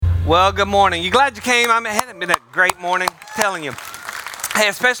Well, good morning. You glad you came? It hasn't been a great morning, I'm telling you. Hey,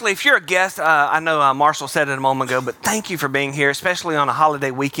 especially if you're a guest, I know Marshall said it a moment ago, but thank you for being here, especially on a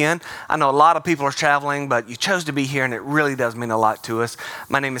holiday weekend. I know a lot of people are traveling, but you chose to be here, and it really does mean a lot to us.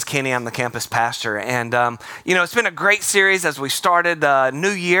 My name is Kenny. I'm the campus pastor, and it's been a great series as we started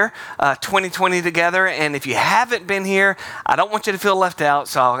New Year 2020 together, and if you haven't been here, I don't want you to feel left out,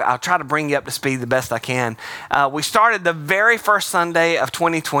 so I'll try to bring you up to speed the best I can. We started the very first Sunday of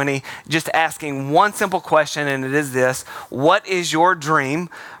 2020 just asking one simple question, and it is this: what is your dream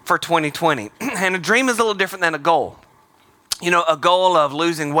for 2020? And a dream is a little different than a goal. You know, a goal of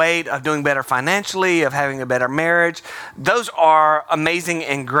losing weight, of doing better financially, of having a better marriage, those are amazing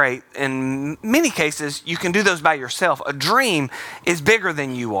and great. In many cases, you can do those by yourself. A dream is bigger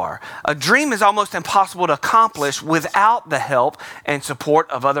than you are. A dream is almost impossible to accomplish without the help and support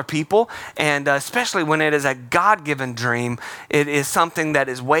of other people. And especially when it is a God-given dream, it is something that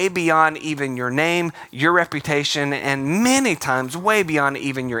is way beyond even your name, your reputation, and many times way beyond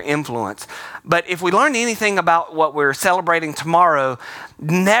even your influence. But if we learn anything about what we're celebrating tomorrow,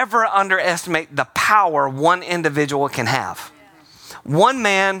 never underestimate the power one individual can have. One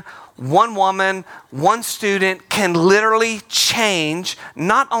man, one woman, one student can literally change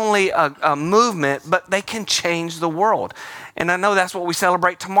not only a movement, but they can change the world. And I know that's what we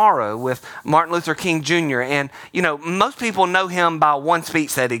celebrate tomorrow with Martin Luther King Jr. And, most people know him by one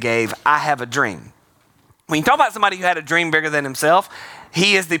speech that he gave, "I have a dream." When you talk about somebody who had a dream bigger than himself,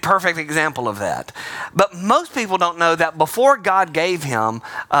 he is the perfect example of that. But most people don't know that before God gave him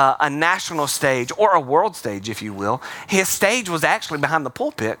a national stage, or a world stage, if you will, his stage was actually behind the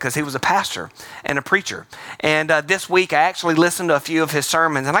pulpit because he was a pastor and a preacher. And this week I actually listened to a few of his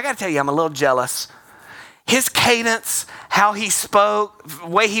sermons, and I got to tell you, I'm a little jealous. His cadence, how he spoke, the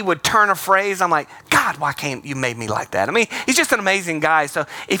way he would turn a phrase, I'm like, God, why can't you make me like that? I mean, he's just an amazing guy. So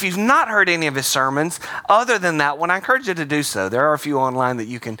if you've not heard any of his sermons, other than that one, I encourage you to do so. There are a few online that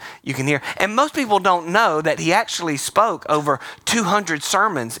you can hear. And most people don't know that he actually spoke over 200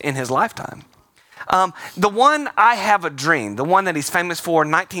 sermons in his lifetime. The one, "I Have a Dream," the one that he's famous for,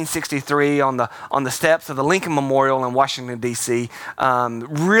 1963 on the steps of the Lincoln Memorial in Washington, D.C.,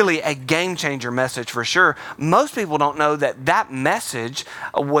 really a game-changer message for sure. Most people don't know that message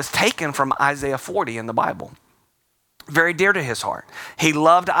was taken from Isaiah 40 in the Bible. Very dear to his heart. He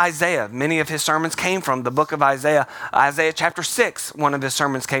loved Isaiah. Many of his sermons came from the book of Isaiah. Isaiah chapter 6, one of his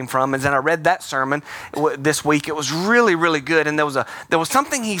sermons came from. And then I read that sermon this week. It was really, really good. And there was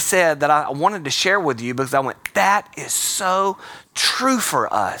something he said that I wanted to share with you because I went, that is so true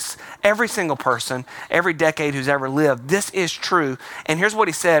for us. Every single person, every decade who's ever lived, this is true. And here's what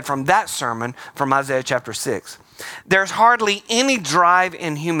he said from that sermon from Isaiah chapter 6. "There's hardly any drive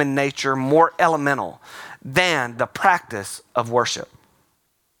in human nature more elemental than the practice of worship.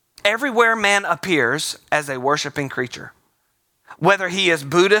 Everywhere man appears as a worshiping creature, whether he is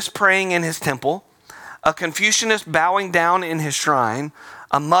Buddhist praying in his temple, a Confucianist bowing down in his shrine,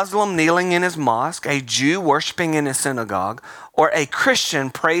 a Muslim kneeling in his mosque, a Jew worshiping in his synagogue, or a Christian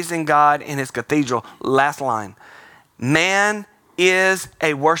praising God in his cathedral." Last line. Man is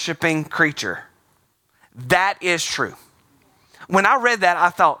a worshiping creature. That is true. When I read that, I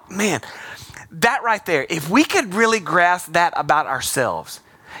thought, man, that right there, if we could really grasp that about ourselves,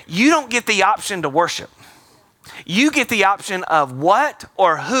 you don't get the option to worship. You get the option of what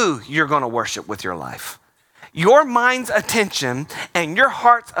or who you're going to worship with your life. Your mind's attention and your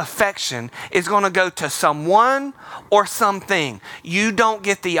heart's affection is going to go to someone or something. You don't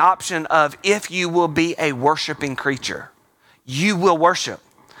get the option of if you will be a worshiping creature. You will worship.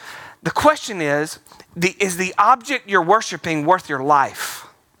 The question is the object you're worshiping worth your life?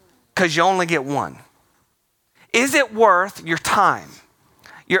 Because you only get one. Is it worth your time,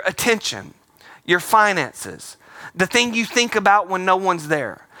 your attention, your finances, the thing you think about when no one's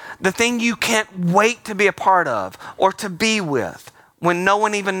there, the thing you can't wait to be a part of or to be with when no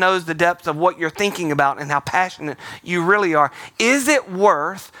one even knows the depth of what you're thinking about and how passionate you really are? Is it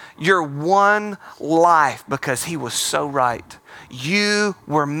worth your one life? Because he was so right. You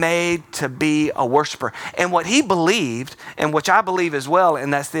were made to be a worshiper. And what he believed, and which I believe as well,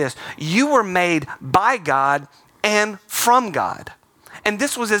 and that's this: you were made by God and from God. And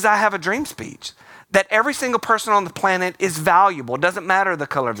this was his "I Have a Dream" speech, that every single person on the planet is valuable. It doesn't matter the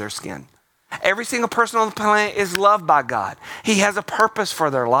color of their skin. Every single person on the planet is loved by God. He has a purpose for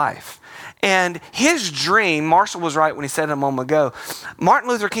their life. And his dream, Marshall was right when he said it a moment ago, Martin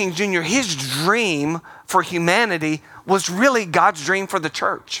Luther King Jr., his dream for humanity was really God's dream for the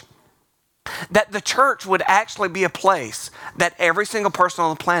church. That the church would actually be a place that every single person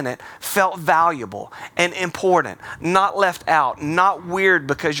on the planet felt valuable and important, not left out, not weird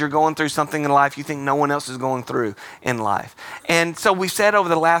because you're going through something in life you think no one else is going through in life. And so we said over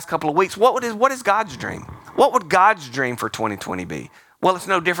the last couple of weeks, what is God's dream? What would God's dream for 2020 be? Well, it's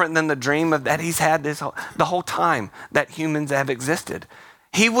no different than the dream that he's had the whole time that humans have existed.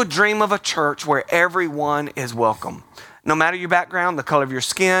 He would dream of a church where everyone is welcome. No matter your background, the color of your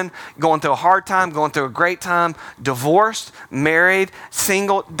skin, going through a hard time, going through a great time, divorced, married,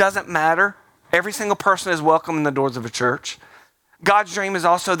 single, doesn't matter. Every single person is welcome in the doors of a church. God's dream is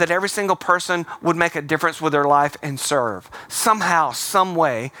also that every single person would make a difference with their life and serve. Somehow, some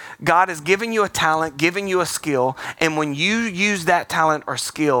way, God has given you a talent, given you a skill, and when you use that talent or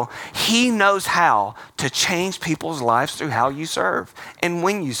skill, He knows how to change people's lives through how you serve and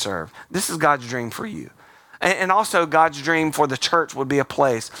when you serve. This is God's dream for you. And also God's dream for the church would be a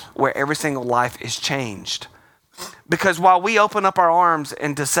place where every single life is changed. Because while we open up our arms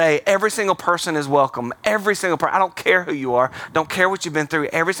and to say every single person is welcome, every single person, I don't care who you are, don't care what you've been through,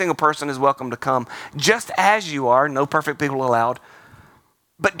 every single person is welcome to come just as you are, no perfect people allowed,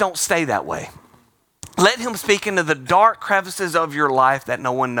 but don't stay that way. Let Him speak into the dark crevices of your life that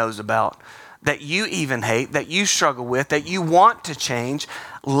no one knows about, that you even hate, that you struggle with, that you want to change.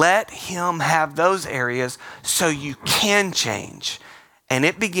 Let Him have those areas so you can change. And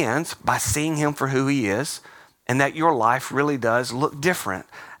it begins by seeing Him for who He is, and that your life really does look different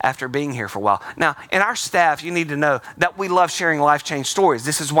after being here for a while. Now, in our staff, you need to know that we love sharing life change stories.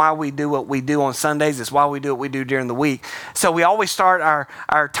 This is why we do what we do on Sundays. It's why we do what we do during the week. So we always start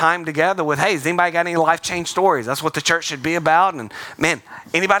our time together with, hey, has anybody got any life change stories? That's what the church should be about. And man,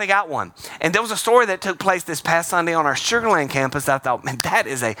 anybody got one? And there was a story that took place this past Sunday on our Sugar Land campus. I thought, man, that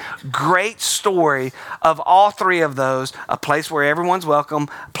is a great story of all three of those, a place where everyone's welcome,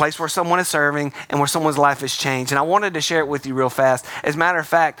 a place where someone is serving, and where someone's life is changed. And I wanted to share it with you real fast. As a matter of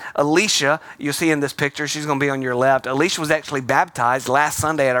fact, Alicia, you'll see in this picture, she's going to be on your left. Alicia was actually baptized last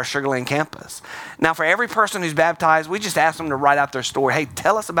Sunday at our Sugar Land campus. Now, for every person who's baptized, we just ask them to write out their story. Hey,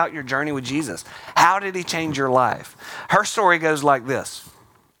 tell us about your journey with Jesus. How did He change your life? Her story goes like this,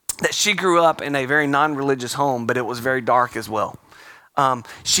 that she grew up in a very non-religious home, but it was very dark as well.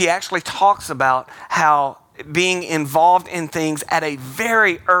 She actually talks about how being involved in things at a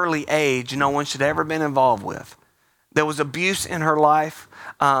very early age no one should ever been involved with. There was abuse in her life.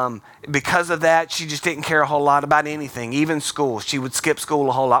 Because of that, she just didn't care a whole lot about anything, even school. She would skip school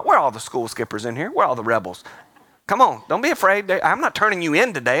a whole lot. Where are all the school skippers in here? Where are all the rebels? Come on, don't be afraid. I'm not turning you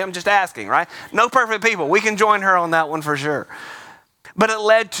in today. I'm just asking, right? No perfect people. We can join her on that one for sure. But it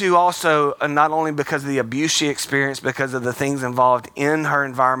led to also, not only because of the abuse she experienced, because of the things involved in her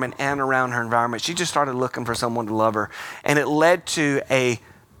environment and around her environment, she just started looking for someone to love her. And it led to a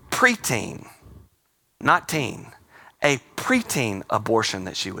preteen, not teen, a preteen abortion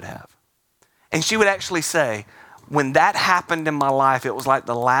that she would have. And she would actually say, when that happened in my life, it was like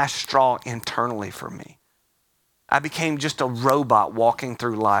the last straw internally for me. I became just a robot walking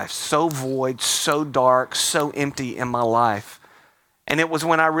through life, so void, so dark, so empty in my life. And it was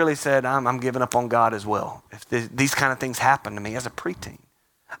when I really said, I'm giving up on God as well, if these kind of things happen to me as a preteen.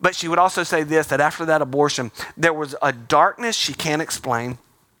 But she would also say this, that after that abortion, there was a darkness she can't explain,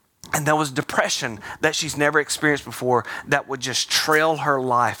 and there was depression that she's never experienced before that would just trail her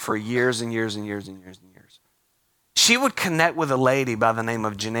life for years and years and years and years and years. She would connect with a lady by the name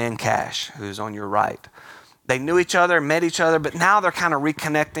of Janann Cash, who's on your right. They knew each other, met each other, but now they're kind of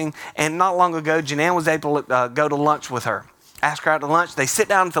reconnecting. And not long ago, Janann was able to go to lunch with her. Ask her out to lunch. They sit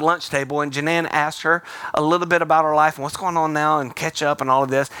down at the lunch table, and Janann asked her a little bit about her life and what's going on now and catch up and all of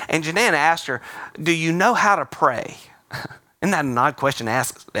this. And Janann asked her, do you know how to pray? Isn't that an odd question to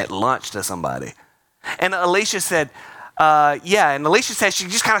ask at lunch to somebody? And Alicia said, yeah. And Alicia said she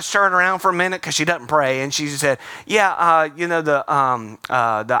just kind of stirred around for a minute because she doesn't pray. And she said, yeah, the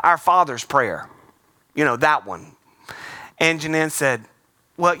Our Father's prayer, that one. And Janann said,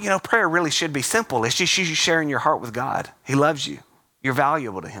 well, prayer really should be simple. It's just you sharing your heart with God. He loves you. You're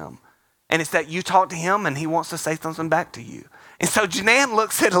valuable to Him. And it's that you talk to Him and He wants to say something back to you. And so Janann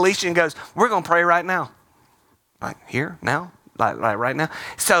looks at Alicia and goes, we're going to pray right now. Like here, now, like right now.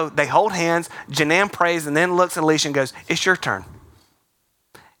 So they hold hands. Janann prays and then looks at Alicia and goes, it's your turn.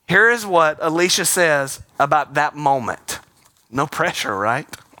 Here is what Alicia says about that moment. No pressure, right?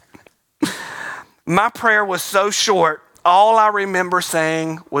 My prayer was so short. All I remember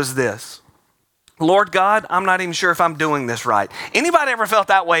saying was this: Lord God, I'm not even sure if I'm doing this right. Anybody ever felt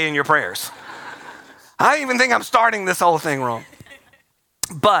that way in your prayers? I even think I'm starting this whole thing wrong.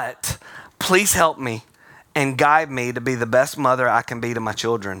 But please help me and guide me to be the best mother I can be to my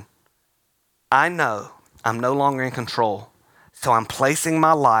children. I know I'm no longer in control, so I'm placing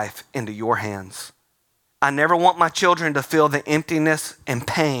my life into your hands. I never want my children to feel the emptiness and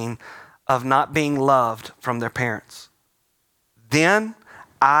pain of not being loved from their parents. Then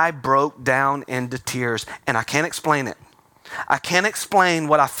I broke down into tears, and I can't explain it. I can't explain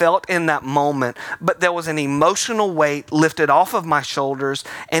what I felt in that moment, but there was an emotional weight lifted off of my shoulders,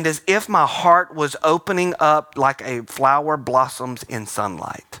 and as if my heart was opening up like a flower blossoms in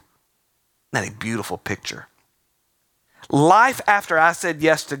sunlight. Isn't that a beautiful picture? Life after I said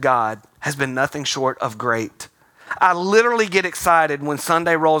yes to God has been nothing short of great. I literally get excited when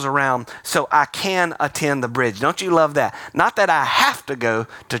Sunday rolls around so I can attend the bridge. Don't you love that? Not that I have to go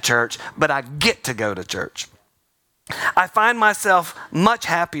to church, but I get to go to church. I find myself much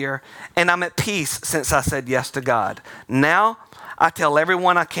happier and I'm at peace since I said yes to God. Now I tell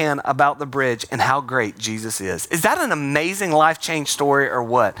everyone I can about the bridge and how great Jesus is. Is that an amazing life change story or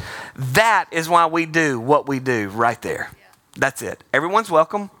what? That is why we do what we do right there. That's it. Everyone's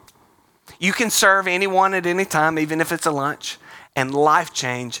welcome. You can serve anyone at any time, even if it's a lunch, and life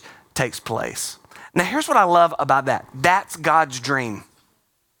change takes place. Now, here's what I love about that. That's God's dream.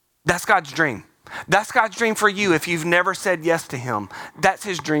 That's God's dream. That's God's dream for you if you've never said yes to him. That's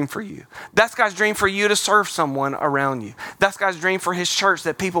his dream for you. That's God's dream for you to serve someone around you. That's God's dream for his church,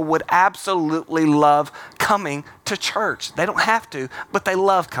 that people would absolutely love coming to church. They don't have to, but they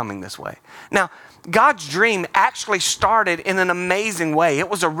love coming this way. Now, God's dream actually started in an amazing way. It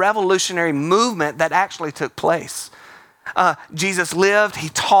was a revolutionary movement that actually took place. Jesus lived, he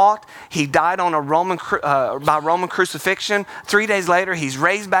taught, he died on by Roman crucifixion. 3 days later, he's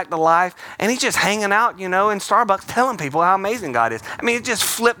raised back to life, and he's just hanging out, in Starbucks telling people how amazing God is. I mean, it just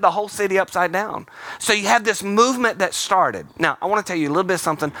flipped the whole city upside down. So you have this movement that started. Now, I want to tell you a little bit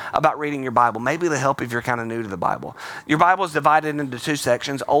something about reading your Bible, maybe to help if you're kind of new to the Bible. Your Bible is divided into two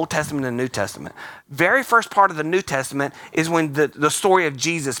sections, Old Testament and New Testament. Very first part of the New Testament is when the story of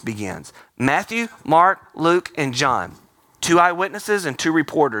Jesus begins. Matthew, Mark, Luke, and John. 2 eyewitnesses and 2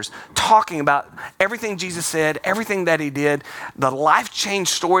 reporters talking about everything Jesus said, everything that he did, the life change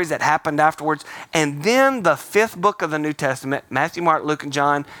stories that happened afterwards. And then the 5th book of the New Testament, Matthew, Mark, Luke, and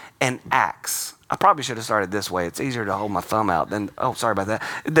John, and Acts. I probably should have started this way. It's easier to hold my thumb out than, sorry about that.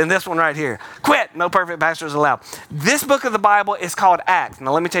 Then this one right here. Quit, no perfect pastors allowed. This book of the Bible is called Acts.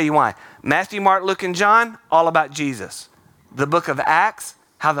 Now let me tell you why. Matthew, Mark, Luke, and John, all about Jesus. The book of Acts,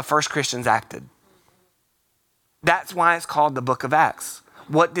 how the first Christians acted. That's why it's called the book of Acts.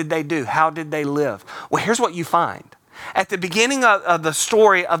 What did they do? How did they live? Well, here's what you find. At the beginning of the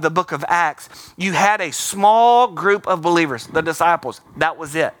story of the book of Acts, you had a small group of believers, the disciples. That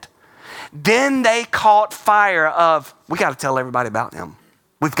was it. Then they caught fire of, we got to tell everybody about him.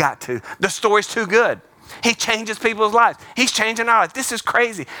 We've got to. The story's too good. He changes people's lives. He's changing our life. This is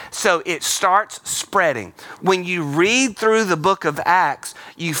crazy. So it starts spreading. When you read through the book of Acts,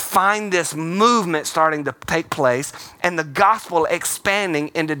 you find this movement starting to take place and the gospel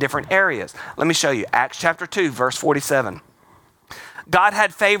expanding into different areas. Let me show you. Acts chapter 2, verse 47. God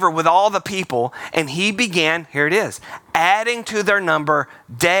had favor with all the people, and he began, here it is, adding to their number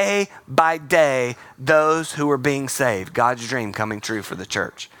day by day those who were being saved. God's dream coming true for the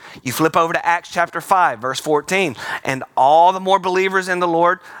church. You flip over to Acts chapter 5, verse 14, and all the more believers in the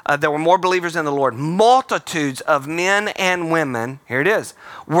Lord, there were more believers in the Lord. Multitudes of men and women, here it is,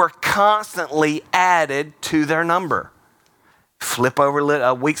 were constantly added to their number. Flip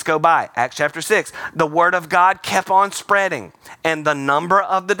over, weeks go by. Acts chapter 6. The word of God kept on spreading, and the number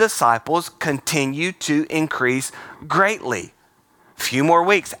of the disciples continued to increase greatly. Few more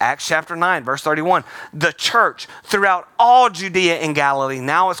weeks. Acts chapter 9, verse 31. The church throughout all Judea and Galilee,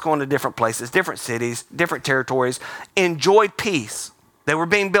 now it's going to different places, different cities, different territories, enjoyed peace. They were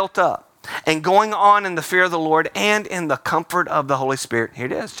being built up and going on in the fear of the Lord and in the comfort of the Holy Spirit. Here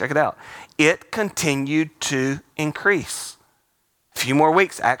it is. Check it out. It continued to increase. A few more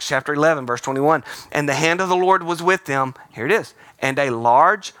weeks, Acts chapter 11, verse 21. And the hand of the Lord was with them. Here it is. And a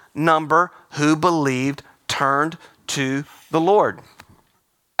large number who believed turned to the Lord.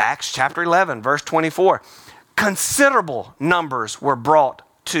 Acts chapter 11, verse 24. Considerable numbers were brought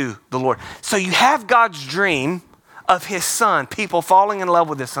to the Lord. So you have God's dream of his son, people falling in love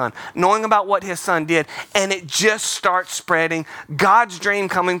with his son, knowing about what his son did, and it just starts spreading. God's dream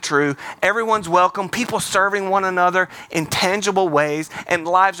coming true. Everyone's welcome. People serving one another in tangible ways, and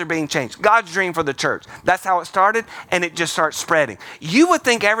lives are being changed. God's dream for the church. That's how it started, and it just starts spreading. You would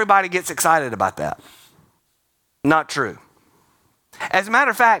think everybody gets excited about that. Not true. As a matter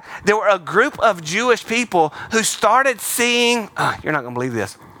of fact, there were a group of Jewish people who started seeing, you're not going to believe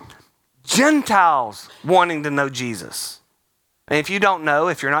this, Gentiles wanting to know Jesus. And if you don't know,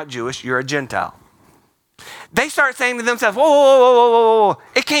 if you're not Jewish, you're a Gentile. They start saying to themselves, whoa, whoa, whoa, whoa, whoa, whoa.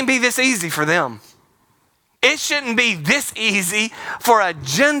 It can't be this easy for them. It shouldn't be this easy for a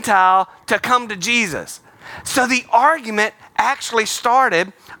Gentile to come to Jesus. So the argument actually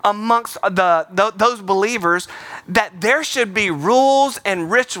started amongst those believers that there should be rules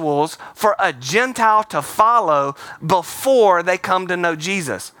and rituals for a Gentile to follow before they come to know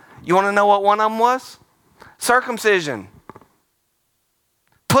Jesus. You want to know what one of them was? Circumcision.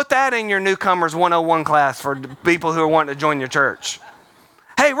 Put that in your newcomers 101 class for people who are wanting to join your church.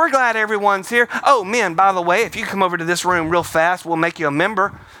 Hey, we're glad everyone's here. Oh, men, by the way, if you come over to this room real fast, we'll make you a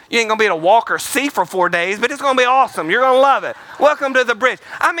member. You ain't going to be able to walk or see for 4 days, but it's going to be awesome. You're going to love it. Welcome to the bridge.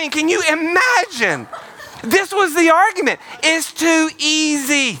 I mean, can you imagine? This was the argument. It's too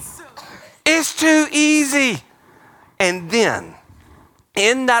easy. It's too easy. And then,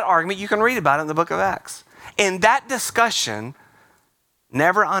 in that argument, you can read about it in the book of Acts. In that discussion,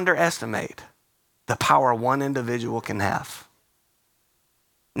 never underestimate the power one individual can have.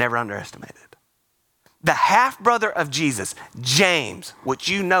 Never underestimate it. The half-brother of Jesus, James, which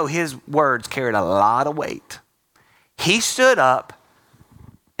you know his words carried a lot of weight, he stood up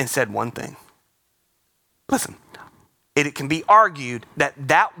and said one thing. Listen, it can be argued that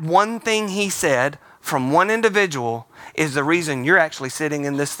that one thing he said from one individual is the reason you're actually sitting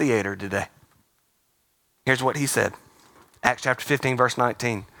in this theater today. Here's what he said. Acts chapter 15, verse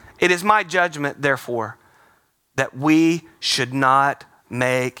 19. It is my judgment, therefore, that we should not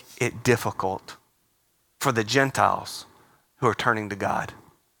make it difficult for the Gentiles who are turning to God.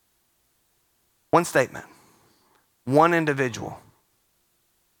 One statement, one individual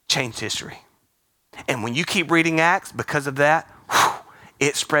changed history. And when you keep reading Acts, because of that,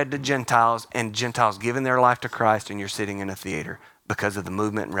 it spread to Gentiles, and Gentiles giving their life to Christ, and you're sitting in a theater because of the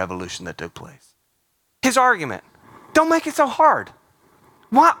movement and revolution that took place. His argument, don't make it so hard.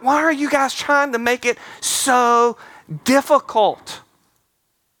 Why are you guys trying to make it so difficult?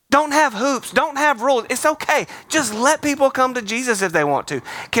 Don't have hoops. Don't have rules. It's okay. Just let people come to Jesus if they want to.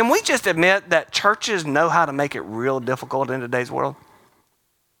 Can we just admit that churches know how to make it real difficult in today's world?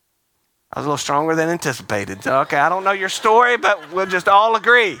 I was a little stronger than anticipated. So, okay, I don't know your story, but we'll just all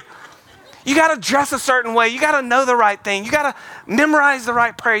agree. You got to dress a certain way. You got to know the right thing. You got to memorize the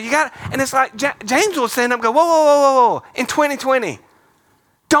right prayer. And it's like James will stand up and go, whoa, whoa, whoa, whoa, whoa. In 2020,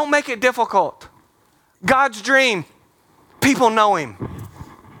 don't make it difficult. God's dream, people know him.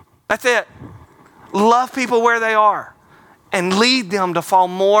 That's it. Love people where they are and lead them to fall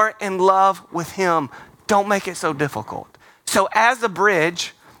more in love with him. Don't make it so difficult. So as a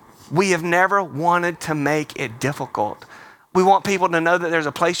bridge, we have never wanted to make it difficult. We want people to know that there's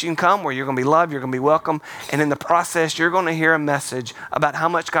a place you can come where you're going to be loved, you're going to be welcome, and in the process, you're going to hear a message about how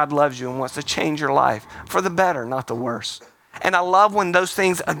much God loves you and wants to change your life for the better, not the worse. And I love when those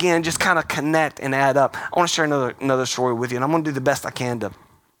things, again, just kind of connect and add up. I want to share another story with you, and I'm going to do the best I can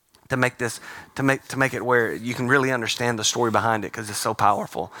to make it where you can really understand the story behind it because it's so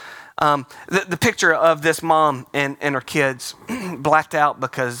powerful. The picture of this mom and her kids blacked out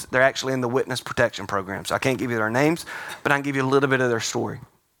because they're actually in the witness protection program. So I can't give you their names, but I can give you a little bit of their story.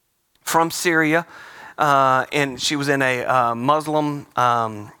 From Syria, and she was in a Muslim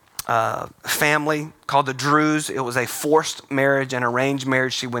family called the Druze. It was a forced marriage, an arranged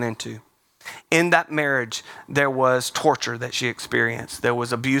marriage she went into. In that marriage, there was torture that she experienced. There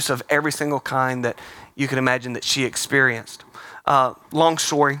was abuse of every single kind that you can imagine that she experienced. Long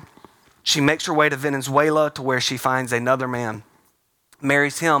story, she makes her way to Venezuela to where she finds another man,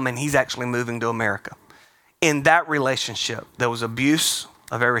 marries him, and he's actually moving to America. In that relationship, there was abuse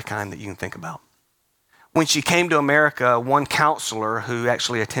of every kind that you can think about. When she came to America, one counselor who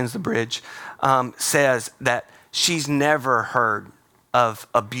actually attends the bridge says that she's never heard of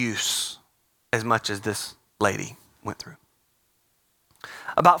abuse as much as this lady went through.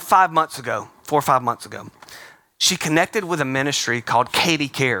 About 4 or 5 months ago, she connected with a ministry called Katie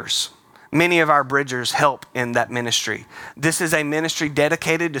Cares. Many of our bridgers help in that ministry. This is a ministry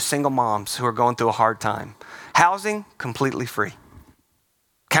dedicated to single moms who are going through a hard time. Housing, completely free.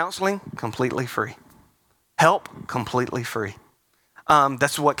 Counseling, completely free. Help, completely free.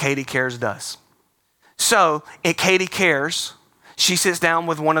 That's what Katie Cares does. So at Katie Cares, she sits down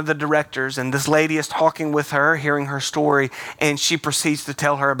with one of the directors, and this lady is talking with her, hearing her story, and she proceeds to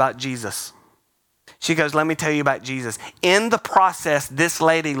tell her about Jesus. She goes, let me tell you about Jesus. In the process, this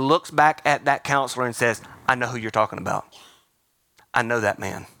lady looks back at that counselor and says, I know who you're talking about. I know that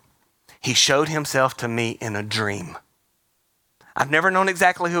man. He showed himself to me in a dream. I've never known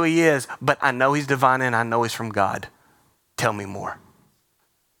exactly who he is, but I know he's divine and I know he's from God. Tell me more.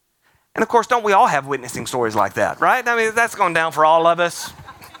 And of course, don't we all have witnessing stories like that, right? I mean, that's going down for all of us.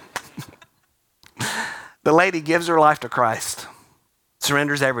 The lady gives her life to Christ,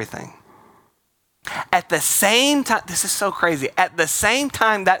 surrenders everything. At the same time, this is so crazy. At the same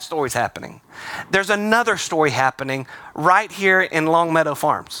time that story's happening, there's another story happening right here in Long Meadow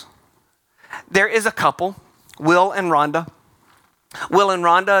Farms. There is a couple, Will and Rhonda. Will and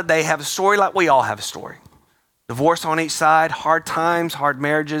Rhonda, they have a story like we all have a story. Divorce on each side, hard times, hard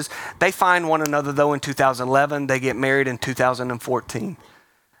marriages. They find one another though in 2011. They get married in 2014.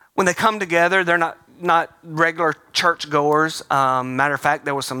 When they come together, they're not regular churchgoers. Matter of fact,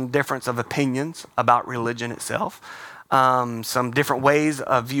 there was some difference of opinions about religion itself, some different ways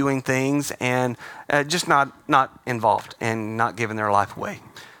of viewing things, and just not involved and not giving their life away.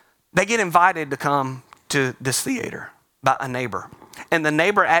 They get invited to come to this theater by a neighbor. And the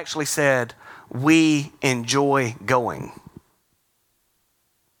neighbor actually said, "We enjoy going."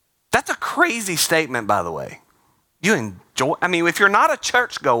 That's a crazy statement, by the way. You enjoy, I mean, if you're not a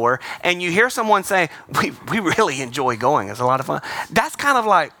churchgoer and you hear someone say, we really enjoy going, it's a lot of fun. That's kind of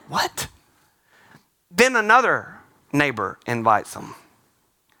like, what? Then another neighbor invites them.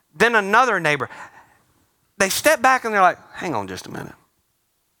 Then another neighbor. They step back and they're like, hang on just a minute.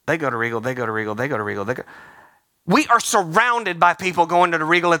 They go to Regal, they go to Regal, they go to Regal, We are surrounded by people going to the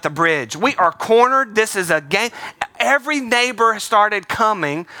Regal at the bridge. We are cornered. This is a game. Every neighbor started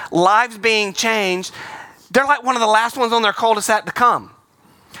coming, lives being changed. They're like one of the last ones on their cul-de-sac to come.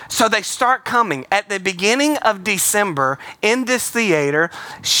 So they start coming. At the beginning of December in this theater,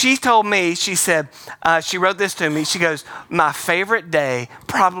 she told me, she said, she wrote this to me. She goes, my favorite day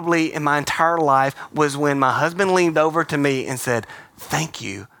probably in my entire life was when my husband leaned over to me and said, thank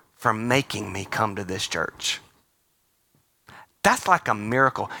you for making me come to this church. That's like a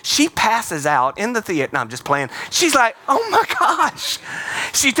miracle. She passes out in the theater. No, I'm just playing. She's like, oh my gosh.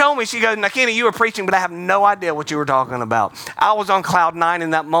 She told me, she goes, now Kenny, you were preaching, but I have no idea what you were talking about. I was on cloud 9 in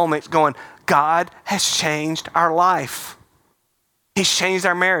that moment going, God has changed our life. He's changed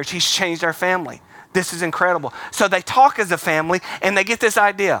our marriage. He's changed our family. This is incredible. So they talk as a family and they get this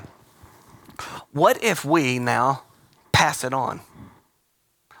idea. What if we now pass it on?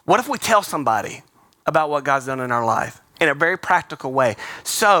 What if we tell somebody about what God's done in our life? In a very practical way.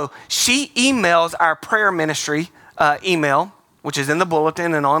 So she emails our prayer ministry email, which is in the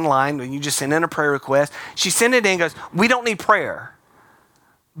bulletin and online. You just send in a prayer request. She sent it in and goes, we don't need prayer,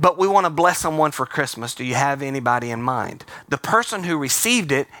 but we want to bless someone for Christmas. Do you have anybody in mind? The person who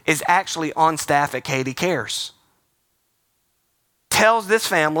received it is actually on staff at Katie Cares. Tells this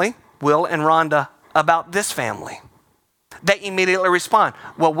family, Will and Rhonda, about this family. They immediately respond,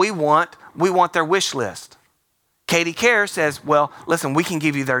 well, we want their wish list. Katie Care says, well, listen, we can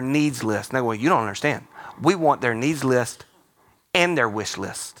give you their needs list. No, well, you don't understand. We want their needs list and their wish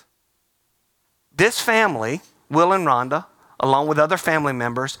list. This family, Will and Rhonda, along with other family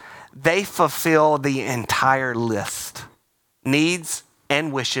members, they fulfill the entire list, needs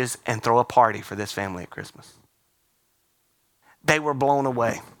and wishes, and throw a party for this family at Christmas. They were blown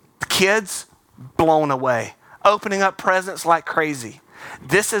away. The kids, blown away. Opening up presents like crazy.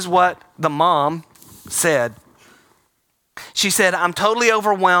 This is what the mom said. She said, I'm totally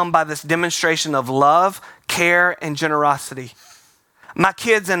overwhelmed by this demonstration of love, care, and generosity. My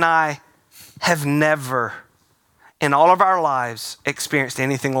kids and I have never, in all of our lives, experienced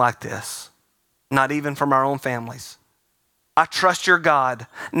anything like this, not even from our own families. I trust your God,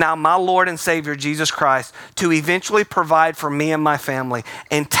 now my Lord and Savior, Jesus Christ, to eventually provide for me and my family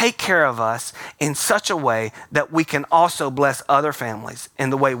and take care of us in such a way that we can also bless other families in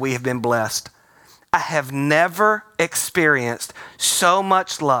the way we have been blessed. I have never experienced so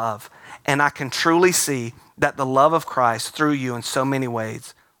much love, and I can truly see that the love of Christ through you in so many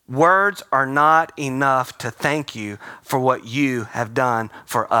ways. Words are not enough to thank you for what you have done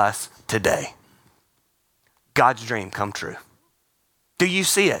for us today. God's dream come true. Do you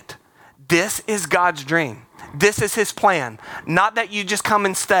see it? This is God's dream. This is his plan. Not that you just come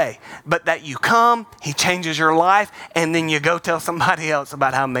and stay, but that you come, he changes your life, and then you go tell somebody else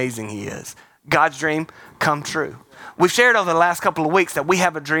about how amazing he is. God's dream come true. We've shared over the last couple of weeks that we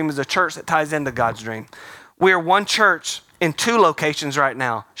have a dream as a church that ties into God's dream. We are one church in 2 locations right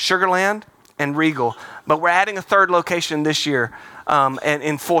now, Sugar Land and Regal, but we're adding a 3rd location this year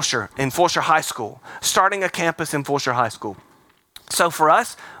in Fulshear High School, starting a campus in Fulshear High School. So for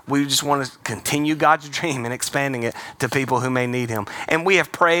us, we just want to continue God's dream and expanding it to people who may need him. And we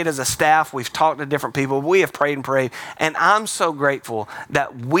have prayed as a staff. We've talked to different people. We have prayed and prayed. And I'm so grateful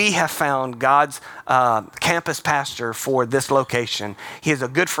that we have found God's campus pastor for this location. He is a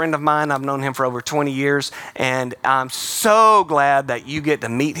good friend of mine. I've known him for over 20 years. And I'm so glad that you get to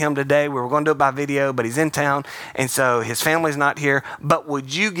meet him today. We were going to do it by video, but he's in town. And so his family's not here. But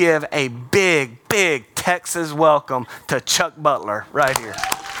would you give a big Texas welcome to Chuck Butler right here.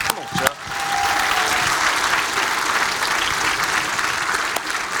 Come on, Chuck.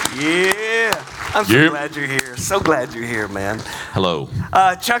 Yeah. I'm so glad you're here. So glad you're here, man. Hello.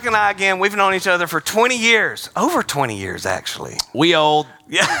 Chuck and I, again, we've known each other for 20 years. Over 20 years, actually. We old.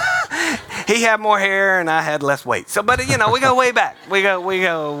 Yeah. He had more hair and I had less weight. So, but we go way back. We go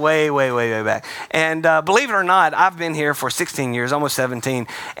way back. And believe it or not, I've been here for 16 years, almost 17.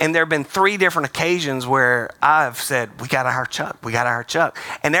 And there have been 3 different occasions where I've said, we got to hire Chuck.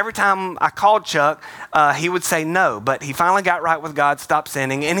 And every time I called Chuck, he would say no. But he finally got right with God, stopped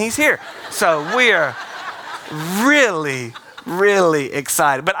sinning, and he's here. So we are really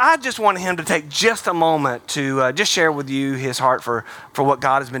excited. But I just wanted him to take just a moment to just share with you his heart for what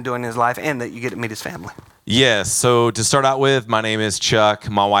God has been doing in his life and that you get to meet his family. Yes. So to start out with, my name is Chuck.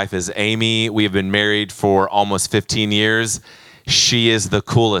 My wife is Amy. We have been married for almost 15 years. She is the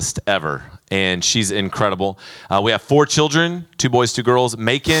coolest ever, and she's incredible. We have 4 children, 2 boys, 2 girls.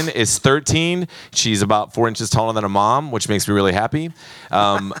 Macon is 13. She's about 4 inches taller than her mom, which makes me really happy.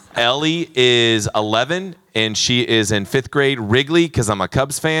 Ellie is 11, and she is in 5th grade. Wrigley, because I'm a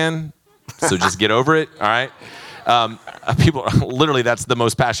Cubs fan, so just get over it, all right? People, literally, that's the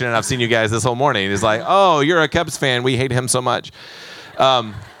most passionate I've seen you guys this whole morning. It's like, oh, you're a Cubs fan. We hate him so much.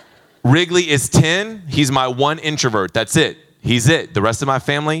 Wrigley is 10. He's my one introvert. That's it. He's it. The rest of my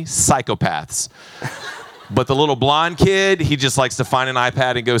family, psychopaths. But the little blonde kid, he just likes to find an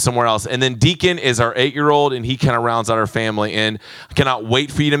iPad and go somewhere else. And then Deacon is our 8-year-old, and he kind of rounds out our family. And I cannot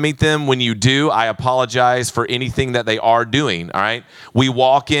wait for you to meet them. When you do, I apologize for anything that they are doing, all right? We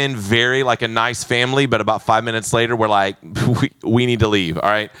walk in very like a nice family, but about 5 minutes later, we're like, we need to leave, all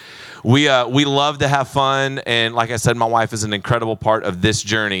right? We love to have fun, and like I said, my wife is an incredible part of this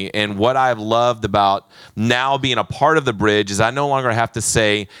journey. And what I've loved about now being a part of the Bridge is I no longer have to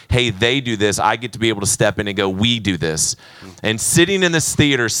say, hey, they do this. I get to be able to step in and go, we do this. And sitting in this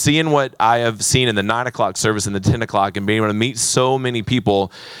theater, seeing what I have seen in the 9 o'clock service and the 10 o'clock and being able to meet so many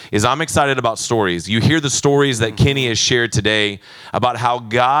people is I'm excited about stories. You hear the stories that Kenny has shared today about how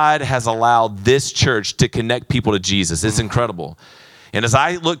God has allowed this church to connect people to Jesus. It's incredible. And as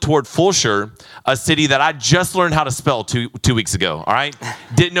I look toward Fulshire, a city that I just learned how to spell two weeks ago, all right?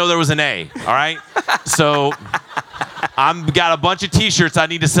 Didn't know there was an A, all right? So I've got a bunch of T-shirts I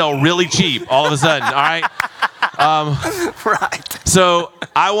need to sell really cheap all of a sudden, all right? Right. So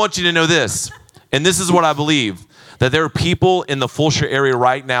I want you to know this, and this is what I believe, that there are people in the Fulshire area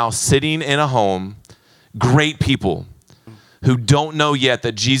right now sitting in a home, great people, who don't know yet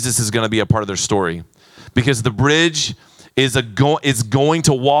that Jesus is going to be a part of their story. Because the Bridge is going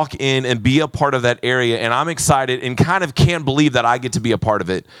to walk in and be a part of that area. And I'm excited and kind of can't believe that I get to be a part of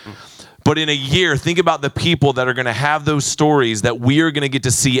it. But in a year, think about the people that are going to have those stories that we are going to get to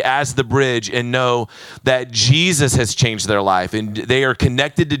see as the Bridge and know that Jesus has changed their life and they are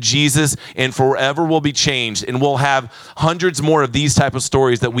connected to Jesus and forever will be changed. And we'll have hundreds more of these type of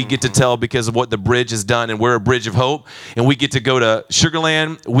stories that we get to tell because of what the Bridge has done. And we're a bridge of hope. And we get to go to Sugar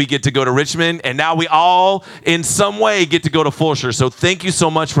Land. We get to go to Richmond. And now we all, in some way, get to go to Fulshire. So thank you so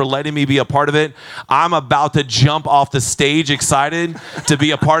much for letting me be a part of it. I'm about to jump off the stage excited to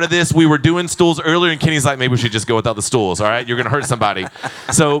be a part of this. We were doing stools earlier, and Kenny's like, maybe we should just go without the stools, all right? You're going to hurt somebody.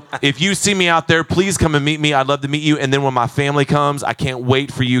 So if you see me out there, please come and meet me. I'd love to meet you. And then when my family comes, I can't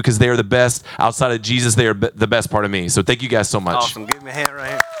wait for you because they are the best. Outside of Jesus, they are the best part of me. So thank you guys so much. Awesome. Give me a hand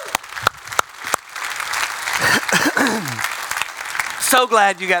right here. So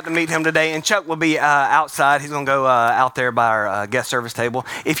glad you got to meet him today. And Chuck will be outside. He's going to go out there by our guest service table.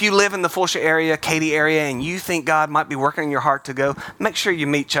 If you live in the Fulshire area, Katy area, and you think God might be working in your heart to go, make sure you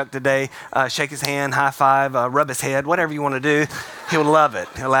meet Chuck today. Shake his hand, high five, rub his head, whatever you want to do. He'll love it.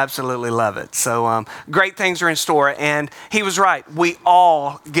 He'll absolutely love it. So great things are in store. And he was right. We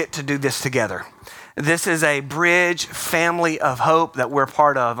all get to do this together. This is a Bridge family of hope that we're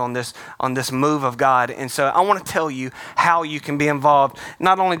part of on this move of God. And so I want to tell you how you can be involved,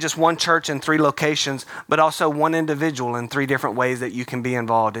 not only just one church in 3 locations, but also one individual in 3 different ways that you can be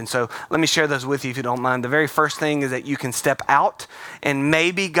involved. And so let me share those with you if you don't mind. The very first thing is that you can step out, and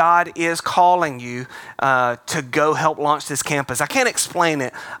maybe God is calling you to go help launch this campus. I can't explain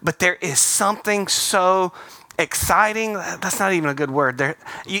it, but there is something so exciting, that's not even a good word.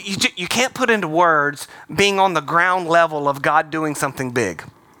 You can't put into words being on the ground level of God doing something big.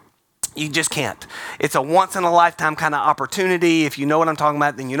 You just can't. It's a once-in-a-lifetime kind of opportunity. If you know what I'm talking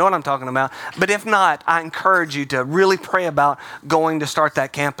about, then you know what I'm talking about. But if not, I encourage you to really pray about going to start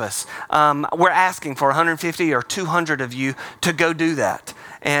that campus. We're asking for 150 or 200 of you to go do that.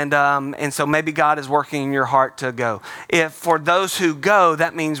 And so maybe God is working in your heart to go. If for those who go,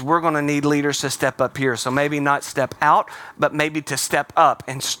 that means we're going to need leaders to step up here. So maybe not step out, but maybe to step up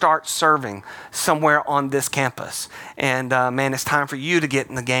and start serving somewhere on this campus. And man, it's time for you to get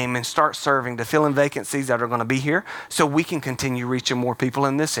in the game and start serving, to fill in vacancies that are going to be here so we can continue reaching more people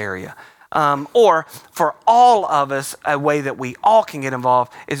in this area. Or for all of us, a way that we all can get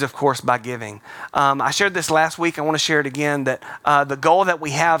involved is, of course, by giving. I shared this last week. I want to share it again, that the goal that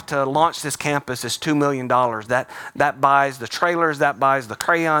we have to launch this campus is $2 million. That buys the trailers, that buys the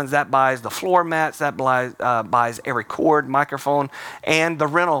crayons, that buys the floor mats, that buys every cord, microphone, and the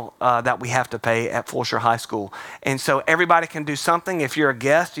rental that we have to pay at Fulshire High School. And so everybody can do something. If you're a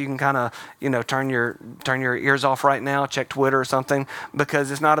guest, you can kind of, turn your ears off right now, check Twitter or something, because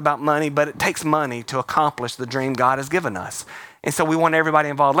it's not about money, but it takes money to accomplish the dream God has given us. And so we want everybody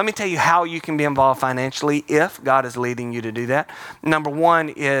involved. Let me tell you how you can be involved financially if God is leading you to do that. Number one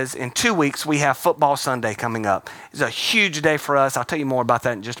is in 2 weeks, we have Football Sunday coming up. It's a huge day for us. I'll tell you more about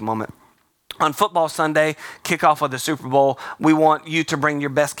that in just a moment. On Football Sunday, kickoff of the Super Bowl, we want you to bring your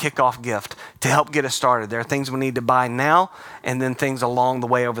best kickoff gift to help get us started. There are things we need to buy now and then things along the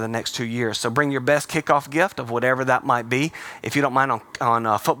way over the next 2 years. So bring your best kickoff gift of whatever that might be, if you don't mind,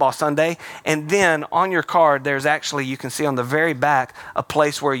 on Football Sunday. And then on your card, there's actually, you can see on the very back, a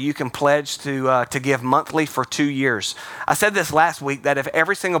place where you can pledge to give monthly for 2 years. I said this last week, that if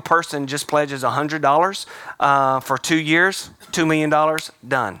every single person just pledges $100 for 2 years, $2 million,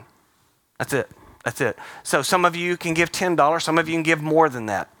 done. That's it. So some of you can give $10. Some of you can give more than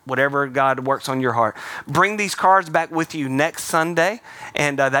that, whatever God works on your heart. Bring these cards back with you next Sunday,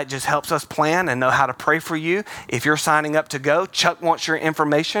 and that just helps us plan and know how to pray for you. If you're signing up to go, Chuck wants your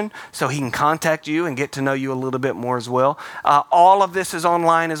information so he can contact you and get to know you a little bit more as well. All of this is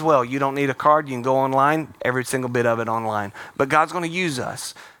online as well. You don't need a card. You can go online, every single bit of it online. But God's going to use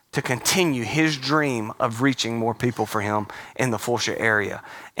us to continue his dream of reaching more people for him in the Fulshire area.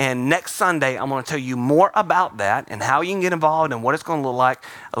 And next Sunday, I'm going to tell you more about that and how you can get involved and what it's going to look like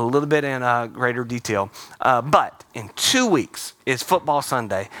a little bit in greater detail. But in 2 weeks is Football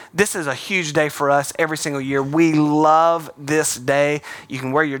Sunday. This is a huge day for us every single year. We love this day. You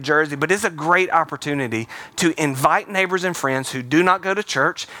can wear your jersey, but it's a great opportunity to invite neighbors and friends who do not go to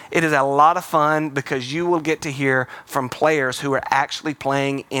church. It is a lot of fun because you will get to hear from players who are actually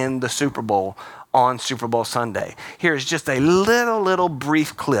playing in the Super Bowl on Super Bowl Sunday. Here's just a little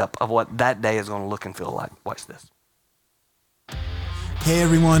brief clip of what that day is going to look and feel like. Watch this. Hey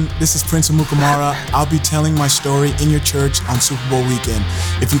everyone, this is Prince Amukamara. I'll be telling my story in your church on Super Bowl weekend.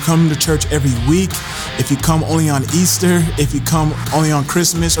 If you come to church every week, if you come only on Easter, if you come only on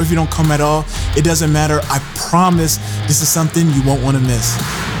Christmas, or if you don't come at all, it doesn't matter. I promise this is something you won't want to miss.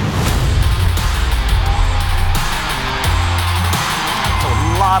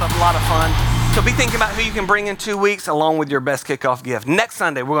 A lot of fun. So be thinking about who you can bring in 2 weeks along with your best kickoff gift. Next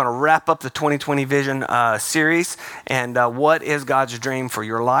Sunday, we're going to wrap up the 2020 Vision series and what is God's dream for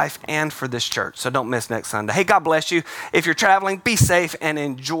your life and for this church. So don't miss next Sunday. Hey, God bless you. If you're traveling, be safe and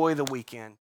enjoy the weekend.